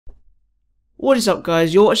What is up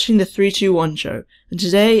guys, you're watching the 321 show, and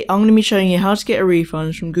today I'm going to be showing you how to get a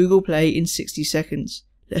refund from Google Play in 60 seconds.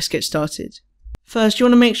 Let's get started. First, you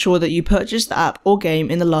want to make sure that you purchased the app or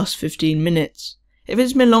game in the last 15 minutes. If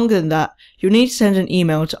it's been longer than that, you'll need to send an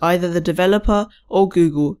email to either the developer or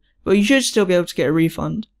Google, but you should still be able to get a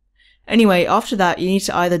refund. Anyway, after that you need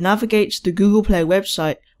to either navigate to the Google Play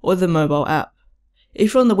website or the mobile app.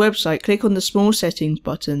 If you're on the website, click on the small settings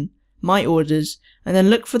button, My Orders, and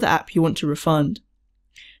then look for the app you want to refund.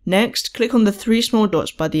 Next, click on the 3 small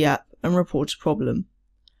dots by the app and report a problem.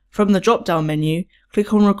 From the drop-down menu,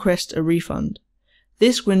 click on Request a Refund.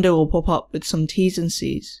 This window will pop up with some T's and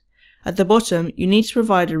C's. At the bottom, you need to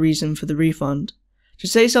provide a reason for the refund.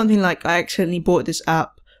 Just say something like, I accidentally bought this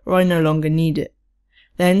app, or I no longer need it.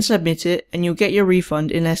 Then submit it and you'll get your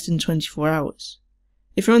refund in less than 24 hours.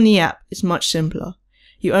 If you're on the app, it's much simpler.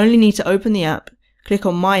 You only need to open the app, click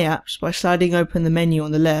on My Apps by sliding open the menu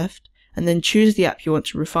on the left, and then choose the app you want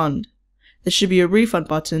to refund. There should be a refund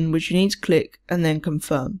button which you need to click and then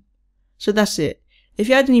confirm. So that's it. If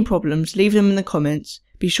you had any problems, leave them in the comments,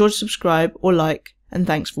 be sure to subscribe or like, and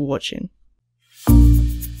thanks for watching.